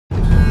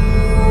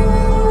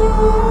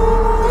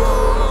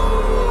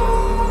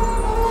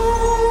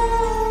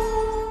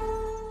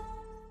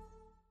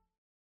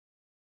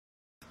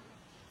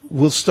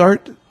we'll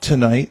start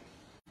tonight,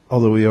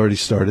 although we already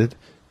started,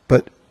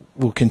 but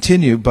we'll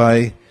continue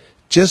by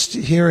just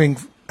hearing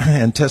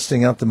and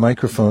testing out the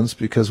microphones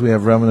because we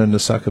have Ramana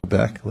Nasaka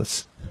back.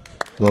 Let's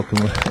welcome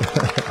her.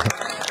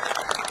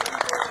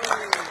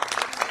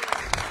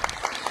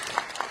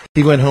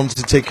 He went home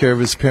to take care of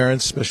his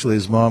parents, especially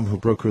his mom who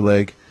broke her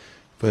leg,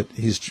 but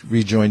he's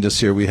rejoined us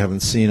here. We haven't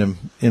seen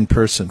him in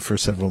person for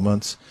several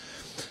months.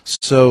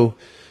 So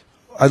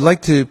I'd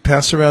like to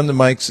pass around the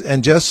mics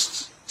and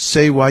just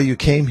say why you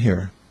came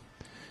here.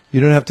 You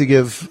don't have to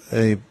give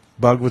a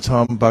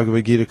Bhagavatam,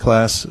 Bhagavad Gita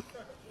class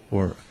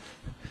or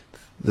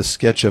the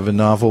sketch of a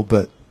novel,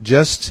 but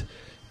just,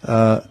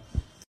 why'd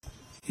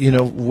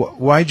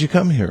you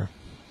come here?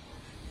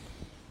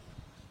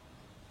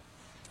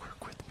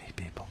 Work with me,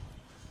 people.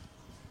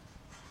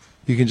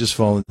 You can just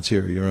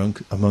volunteer. You're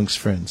amongst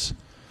friends.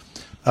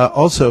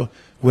 Also,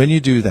 when you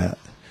do that,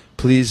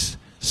 please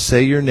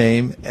say your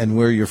name and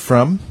where you're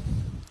from,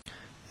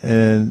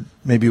 and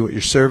maybe what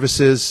your service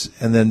is,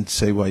 and then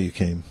say why you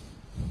came.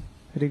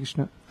 Hare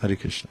Krishna. Hare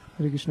Krishna.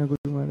 Hare Krishna, Guru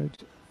Maharaj.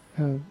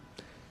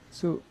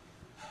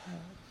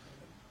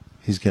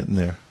 He's getting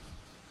there.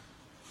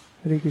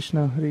 Hare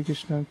Krishna,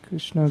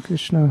 Krishna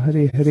Krishna,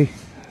 Hare Hare.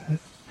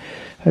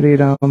 Hare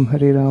Ram,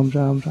 Ram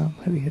Ram,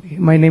 Hare Hare.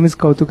 My name is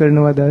Kautuk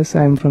Arnava Das.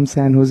 I am from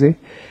San Jose.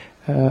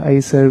 I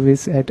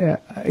service at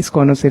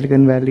ISKCON of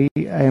Silicon Valley.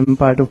 I am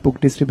part of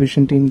book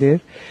distribution team there.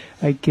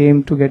 I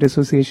came to get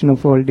association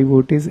of all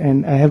devotees,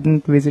 and I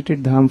haven't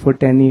visited Dham for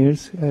 10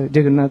 years,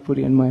 Jagannath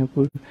Puri and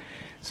Mayapur.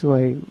 So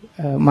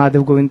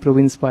Madhav Govind Prabhu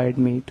inspired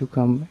me to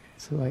come.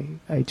 So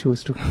I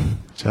chose to come.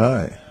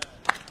 Jai.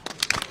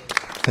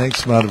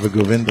 Thanks, Madhava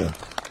Govinda.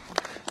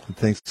 And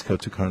thanks,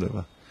 Kautuk Arnava.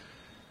 A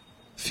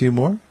few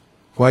more?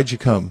 Why'd you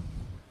come?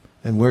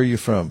 And where are you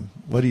from?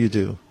 What do you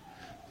do?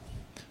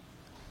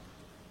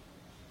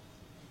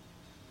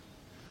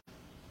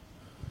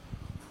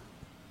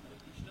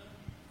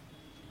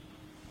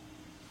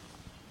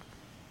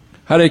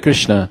 Hare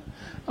Krishna.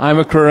 I'm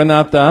a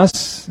Kuranath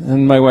Das,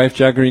 and my wife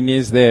Jagarini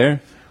is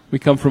there. We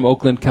come from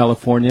Oakland,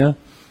 California.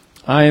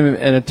 I am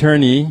an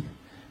attorney,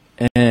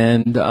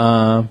 and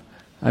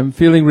I'm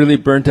feeling really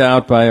burnt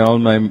out by all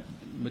my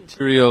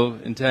material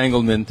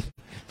entanglement,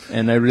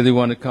 and I really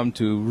want to come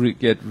to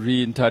get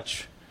in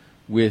touch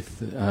with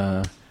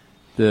the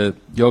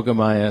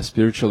Yogamaya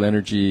spiritual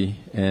energy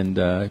and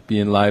be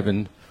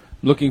enlivened.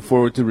 I'm looking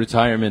forward to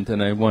retirement,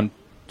 and I want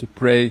to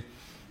pray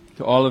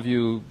to all of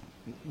you.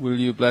 Will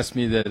you bless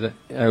me that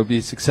I will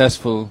be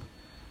successful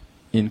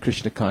in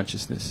Krishna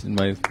consciousness in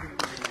my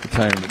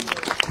retirement?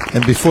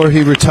 And before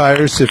he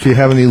retires, if you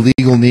have any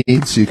legal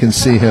needs, you can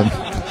see him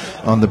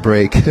on the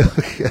break. Hare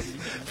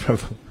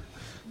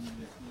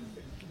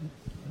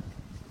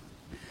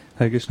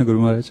Krishna, Guru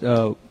Maharaj.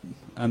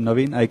 I'm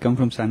Naveen. I come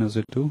from San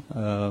Jose too,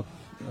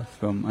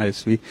 from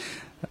ISV.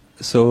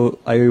 So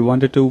I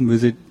wanted to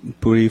visit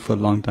Puri for a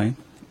long time.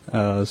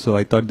 So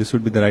I thought this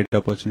would be the right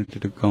opportunity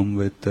to come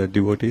with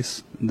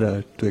devotees.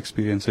 To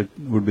experience it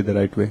would be the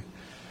right way.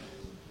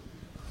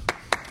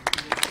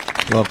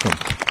 Welcome.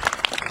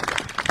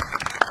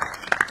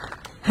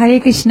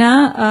 Hare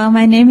Krishna.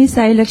 My name is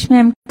Sai Lakshmi.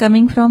 I'm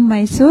coming from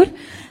Mysore.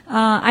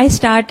 I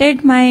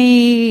started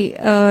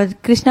my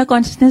Krishna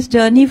consciousness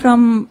journey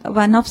from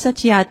one of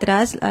such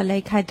yatras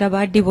like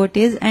Hyderabad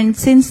devotees, and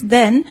since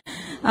then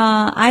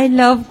I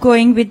love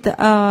going with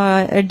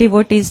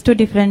devotees to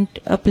different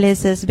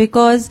places,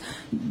 because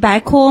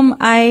back home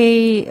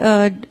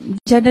I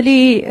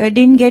generally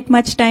didn't get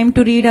much time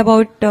to read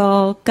about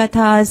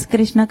kathas,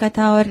 Krishna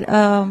katha,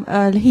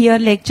 or hear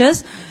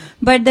lectures.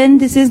 But then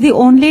this is the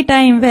only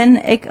time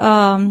when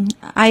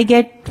I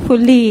get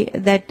fully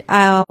that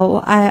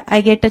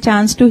I get a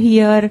chance to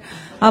hear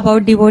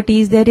about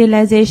devotees, their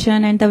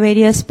realization and the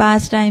various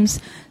pastimes.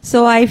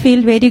 So I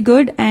feel very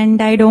good, and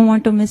I don't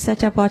want to miss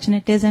such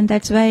opportunities, and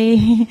that's why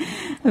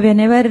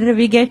whenever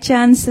we get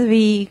chance,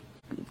 we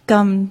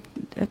come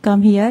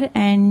here.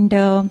 And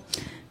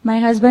my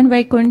husband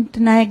Vaikunt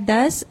Nayak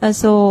Das,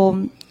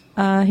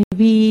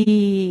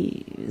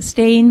 we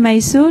stay in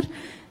Mysore.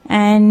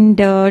 And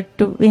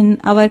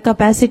in our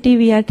capacity,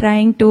 we are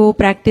trying to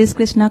practice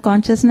Krishna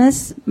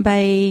consciousness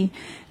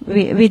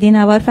within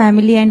our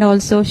family, and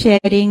also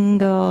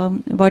sharing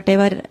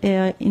whatever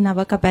in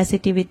our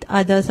capacity with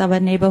others, our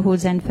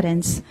neighborhoods and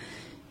friends.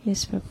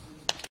 Yes, Prabhu.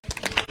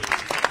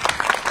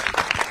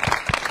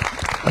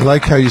 I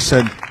like how you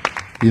said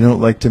you don't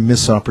like to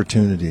miss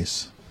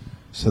opportunities.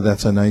 So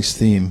that's a nice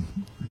theme.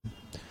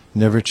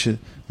 Never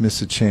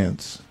miss a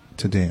chance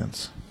to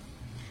dance.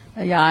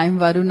 Yeah, I'm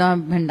Varuna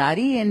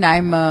Bhandari, and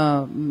I'm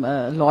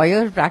a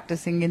lawyer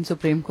practicing in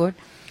Supreme Court.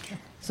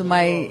 So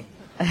my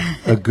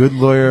a good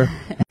lawyer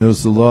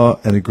knows the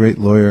law, and a great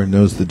lawyer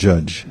knows the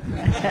judge.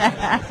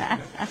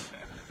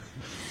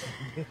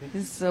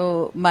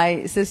 So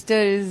my sister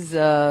is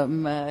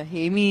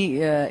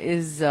Hemi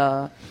is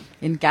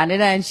in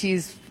Canada, and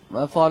she's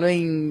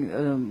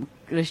following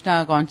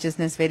Krishna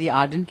consciousness very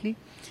ardently.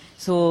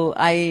 So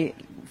I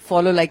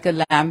follow like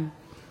a lamb.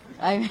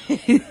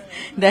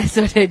 That's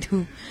what I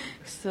do.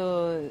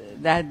 So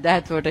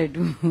that's what I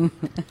do.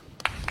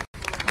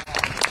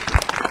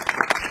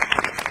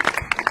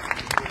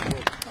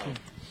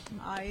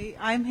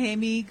 I'm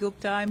Hemi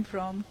Gupta. I'm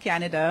from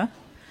Canada,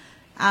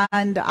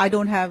 and I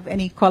don't have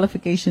any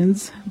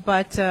qualifications.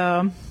 But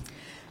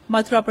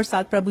Mathura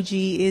Prasad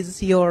Prabhuji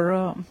is you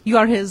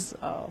are his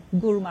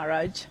Guru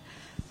Maharaj,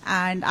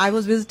 and I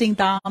was visiting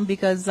Dham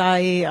because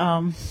I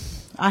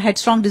had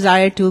strong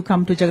desire to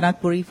come to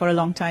Jagannath Puri for a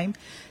long time,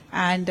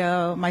 and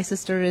my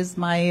sister is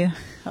my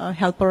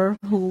helper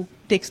who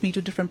takes me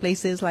to different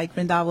places like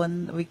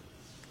Vrindavan. We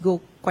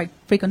go quite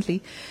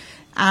frequently.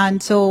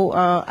 And so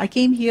I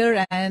came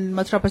here, and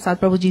Mathura Prasad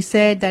Prabhuji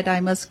said that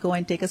I must go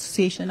and take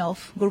association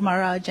of Guru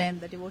Maharaj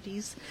and the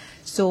devotees.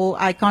 So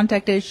I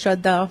contacted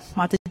Shraddha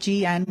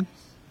Mataji, and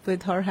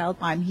with her help,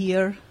 I'm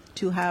here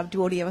to have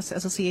devotee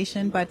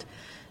association. But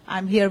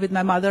I'm here with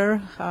my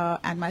mother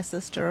and my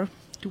sister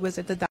to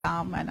visit the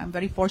Dham, and I'm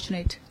very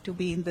fortunate to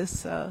be in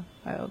this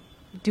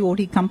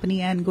devotee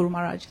company and Guru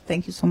Maharaj.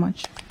 Thank you so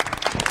much.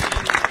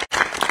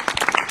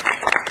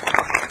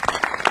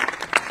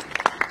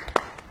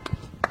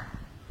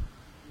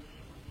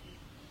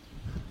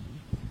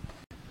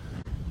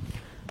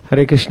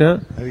 Hare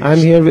Krishna. I'm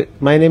here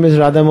with, my name is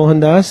Radha Mohan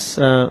Das,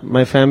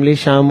 my family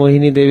Shyam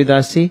Mohini Devi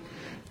Dasi,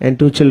 and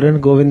 2 children,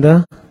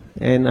 Govinda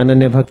and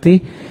Ananya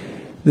Bhakti.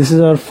 This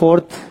is our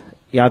 4th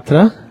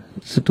yatra,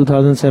 so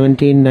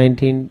 2017,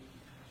 19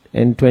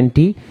 and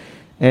 20,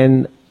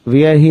 and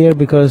we are here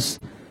because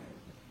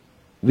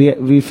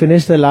we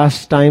finished the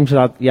last time's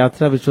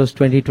yatra, which was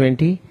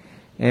 2020,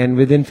 and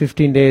within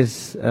 15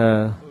 days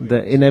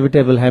the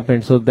inevitable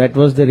happened. So that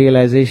was the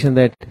realization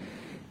that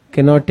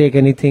cannot take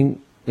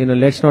anything.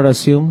 Let's not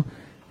assume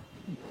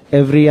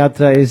every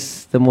yatra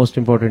is the most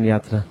important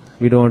yatra.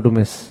 We don't want to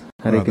miss.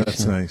 Hare Krishna.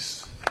 That's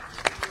nice.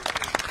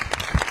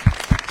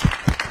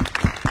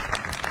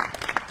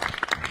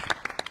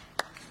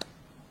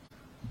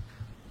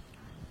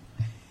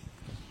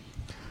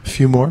 A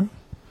few more.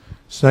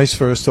 It's nice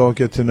for us to all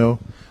get to know.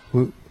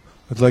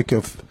 I'd like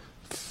to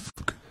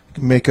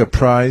make a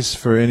prize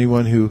for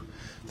anyone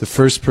the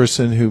first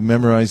person who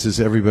memorizes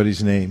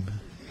everybody's name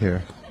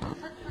here.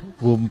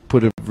 We'll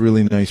put a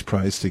really nice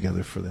prize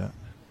together for that.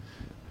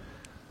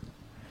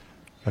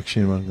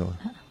 Akshay Mangal.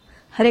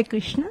 Hare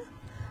Krishna.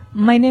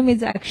 My name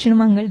is Akshay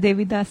Mangal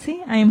Devi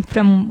Dasi. I am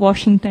from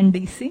Washington,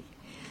 D.C.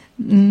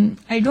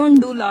 I don't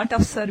do a lot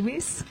of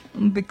service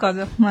because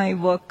of my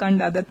work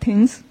and other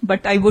things,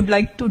 but I would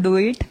like to do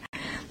it.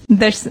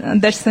 That's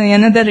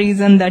another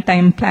reason that I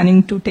am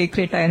planning to take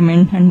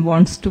retirement and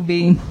wants to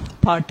be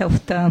part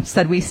of the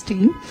service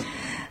team.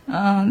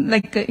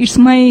 It's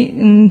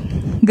my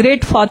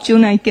great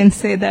fortune, I can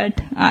say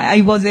that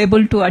I was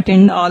able to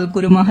attend all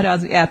Guru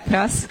Maharaj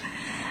yatras,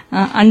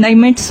 and I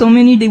met so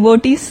many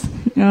devotees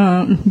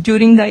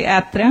during the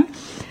yatra.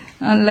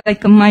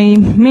 My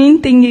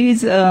main thing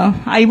is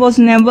I was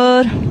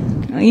never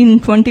in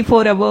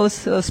 24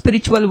 hours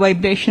spiritual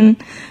vibration.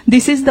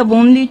 This is the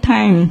only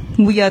time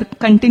we are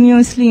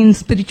continuously in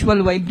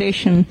spiritual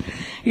vibration.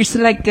 It's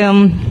like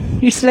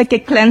a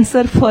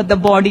cleanser for the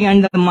body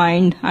and the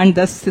mind and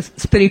the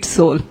spirit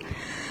soul.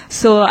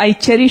 So I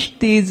cherish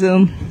these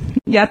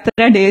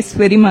yatra days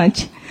very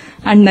much,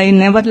 and I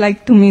never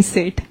like to miss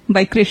it.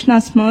 By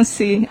Krishna's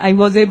mercy, I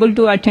was able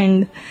to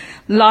attend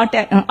lot.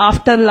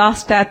 After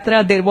last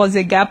yatra, there was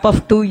a gap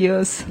of 2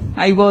 years.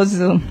 I was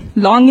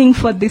longing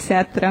for this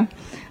yatra.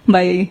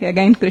 By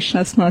again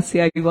Krishna's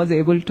mercy, I was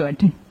able to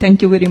attend.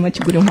 Thank you very much,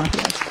 Guru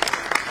Maharaj.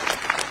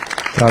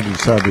 Sadhu,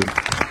 sadhu.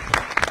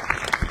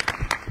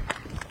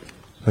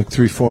 Like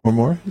 3-4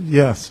 more?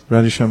 Yes.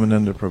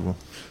 Radhishamananda Prabhu.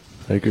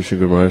 Hare Krishna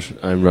Guru Maharaj.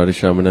 I'm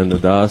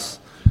Radhishamananda Das.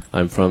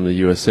 I'm from the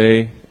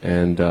USA,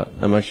 and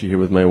I'm actually here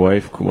with my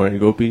wife, Kumari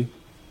Gopi.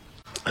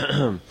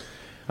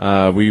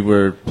 We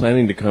were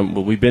planning to come,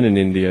 we've been in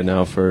India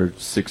now for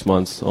 6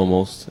 months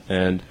almost,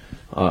 and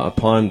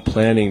upon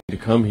planning to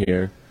come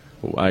here,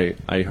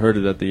 I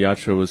heard that the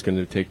yatra was going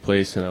to take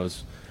place, and I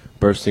was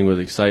bursting with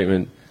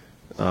excitement.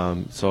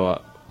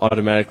 So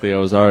automatically I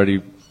was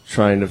already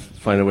trying to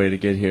find a way to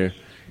get here.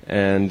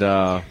 And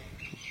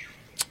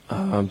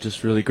I'm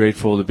just really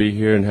grateful to be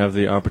here and have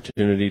the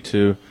opportunity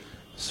to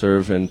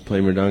serve and play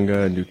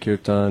mridanga and do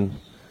kirtan.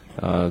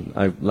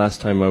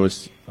 Last time I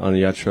was on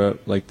the yatra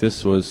like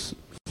this was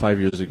 5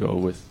 years ago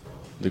with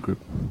the group.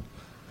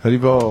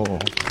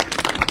 Haribol.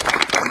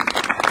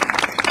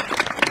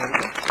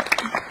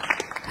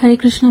 Hare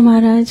Krishna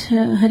Maharaj,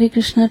 Hare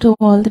Krishna to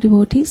all the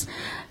devotees.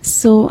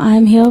 So I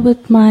am here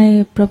with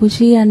my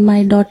Prabhuji and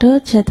my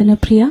daughter Chaitanya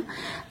Priya,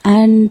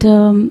 and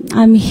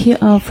I'm here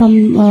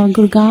from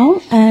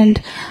Gurgaon,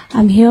 and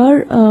I'm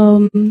here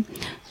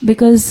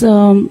because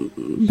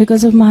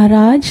of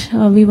Maharaj.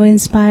 We were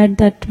inspired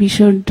that we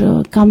should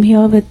come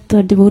here with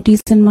the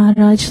devotees and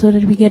Maharaj so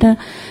that we get a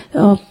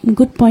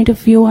good point of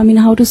view. I mean,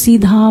 how to see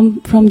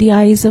Dham from the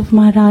eyes of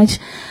Maharaj.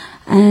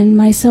 And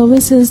my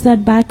service is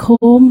that back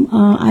home,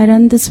 I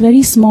run this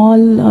very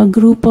small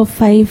group of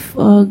 5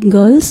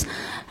 girls,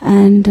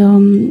 and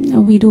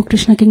we do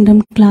Krishna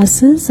Kingdom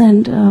classes.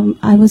 And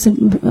I was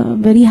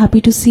very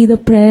happy to see the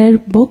prayer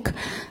book,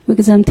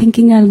 because I'm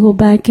thinking I'll go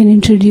back and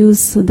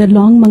introduce the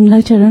long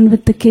Mangla Charan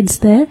with the kids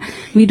there.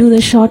 We do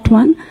the short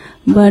one,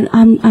 but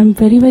I'm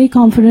very, very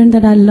confident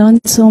that I'll learn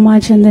so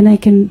much, and then I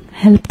can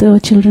help the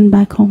children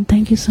back home.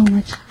 Thank you so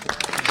much.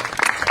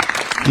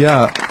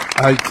 Yeah,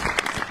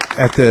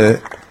 at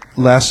the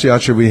last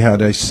yatra we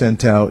had, I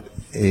sent out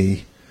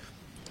a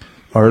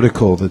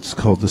article that's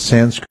called The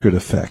Sanskrit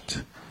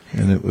Effect,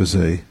 and it was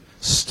a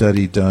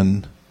study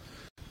done.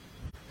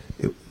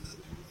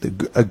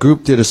 A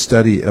group did a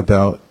study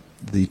about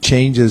the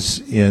changes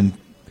in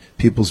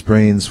people's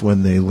brains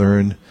when they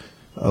learn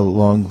a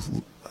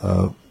long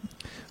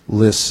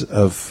list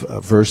of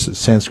verses,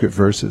 Sanskrit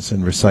verses,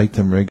 and recite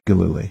them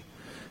regularly,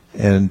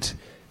 and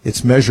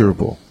it's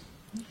measurable.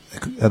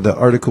 The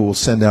article will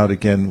send out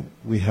again.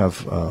 We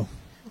have our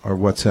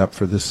WhatsApp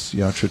for this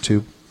yatra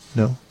too.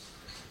 No?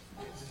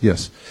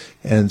 Yes.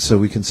 And so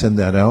we can send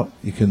that out.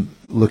 You can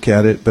look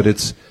at it, but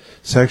it's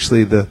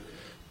actually the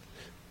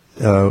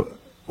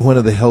one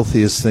of the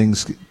healthiest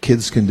things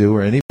kids can do,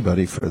 or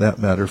anybody for that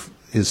matter,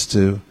 is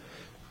to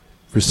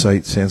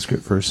recite Sanskrit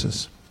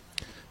verses.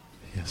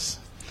 Yes.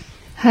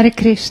 Hare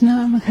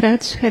Krishna,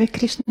 Maharaj. Hare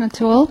Krishna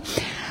to all.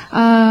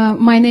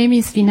 My name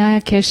is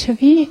Vinaya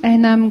Keshavi,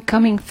 and I'm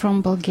coming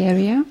from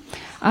Bulgaria.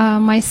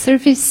 My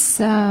service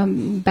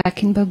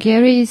back in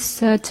Bulgaria is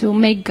to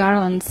make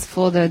garlands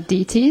for the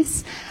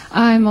deities.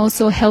 I'm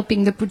also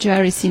helping the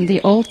pujaris in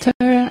the altar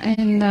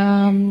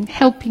and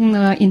helping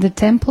in the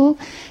temple.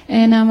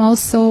 And I'm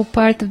also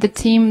part of the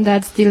team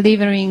that's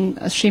delivering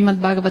Srimad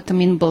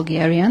Bhagavatam in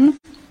Bulgarian,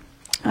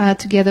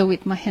 together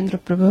with Mahendra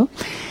Prabhu.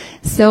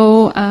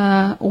 So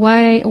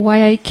why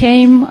I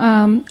came,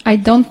 I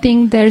don't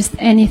think there's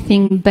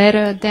anything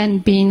better than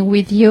being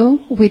with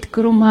you, with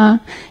Guruma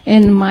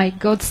and my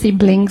god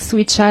siblings,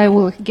 which I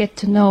will get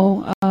to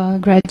know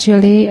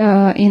gradually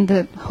in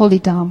the Holy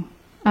Dome.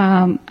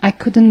 I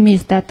couldn't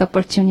miss that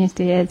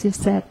opportunity, as you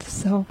said,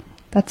 so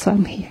that's why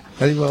I'm here.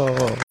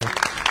 Haribol.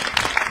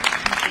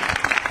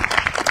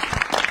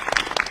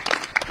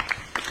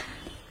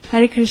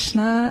 Hare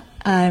Krishna,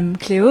 I'm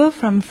Cleo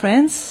from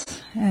France,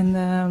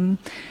 and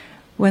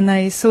when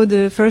I saw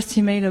the first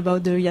email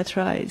about the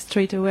yatra,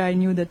 straight away I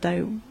knew that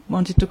I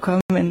wanted to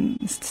come, and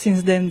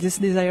since then this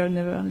desire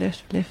never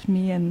left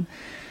me, and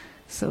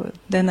so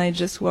then I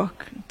just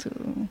work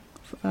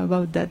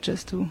about that,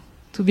 just to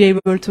be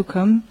able to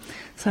come.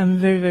 So I'm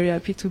very, very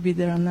happy to be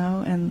there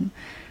now, and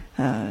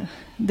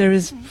there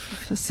is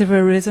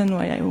several reasons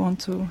why I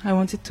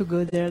wanted to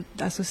go there,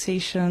 the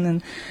association,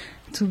 and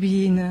to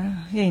be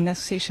in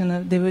association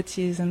of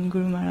devotees and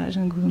Guru Maharaj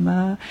and Guru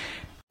Ma,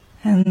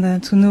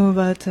 and to know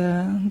about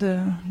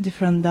the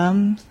different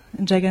dams.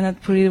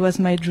 Jagannath Puri was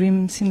my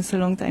dream since a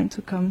long time,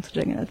 to come to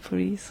Jagannath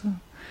Puri. So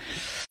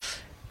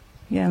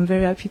yeah, I'm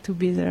very happy to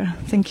be there.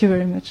 Thank you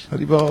very much.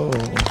 Haribol.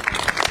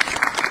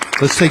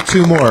 Let's take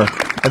 2 more,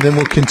 and then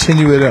we'll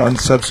continue it on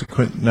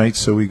subsequent nights,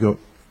 so we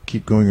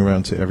keep going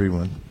around to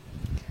everyone.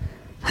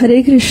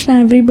 Hare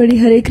Krishna, everybody.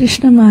 Hare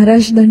Krishna,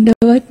 Maharaj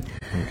Dandavat.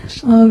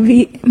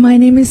 My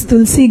name is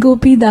Tulsi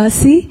Gopi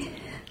Dasi.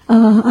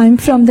 I'm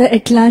from the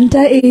Atlanta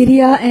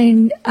area,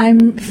 and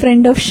I'm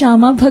friend of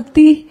Shama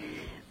Bhakti.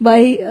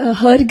 By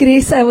her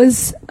grace, I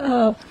was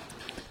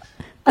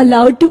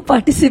allowed to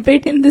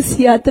participate in this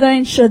yatra,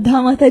 and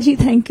Shraddha Mataji,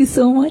 thank you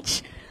so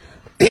much.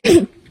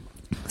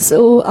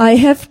 So I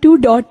have 2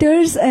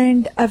 daughters,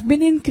 and I've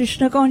been in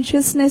Krishna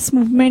consciousness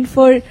movement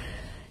for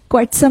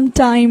quite some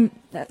time,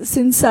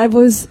 since I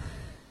was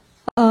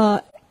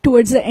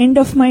towards the end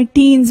of my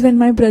teens, when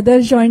my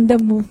brother joined the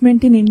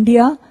movement in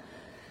India.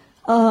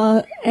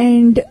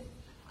 And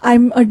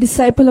I'm a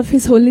disciple of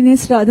His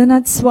Holiness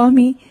Radhanath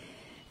Swami.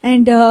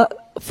 And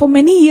for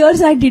many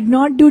years I did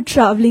not do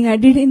traveling. I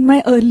did in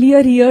my earlier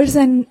years,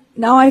 and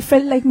now I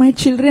felt like my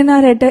children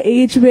are at an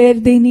age where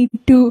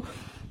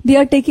they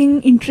are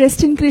taking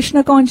interest in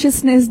Krishna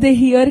consciousness. They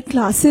hear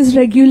classes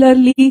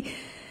regularly,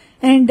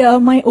 and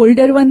my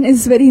older one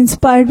is very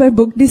inspired by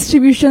book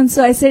distribution.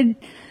 So I said,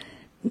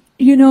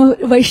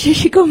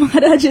 Vaisheshika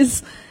Maharaj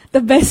is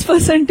the best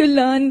person to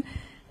learn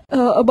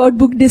about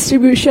book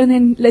distribution,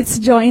 and let's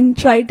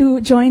try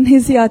to join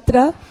his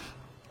yatra.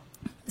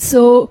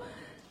 So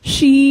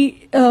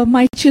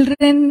my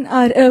children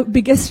are a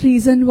biggest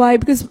reason why,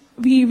 because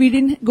we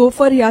didn't go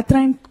for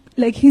yatra, and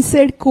like he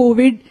said,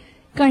 COVID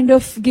kind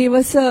of gave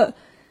us a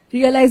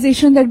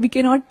realization that we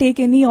cannot take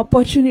any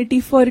opportunity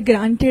for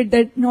granted,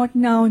 that not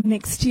now,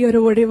 next year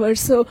or whatever.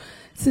 So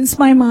since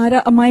my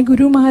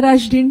Guru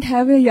Maharaj didn't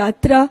have a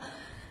yatra,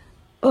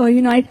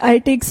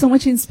 I take so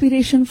much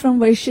inspiration from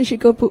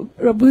Vaisheshika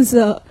Prabhu's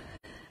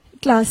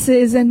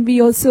classes, and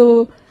we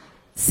also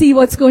see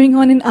what's going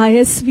on in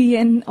ISV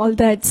and all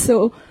that.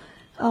 So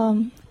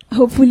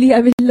hopefully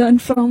I will learn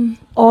from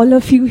all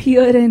of you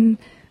here, and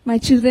my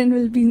children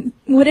will be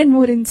more and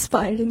more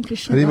inspired in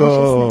Krishna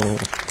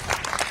consciousness.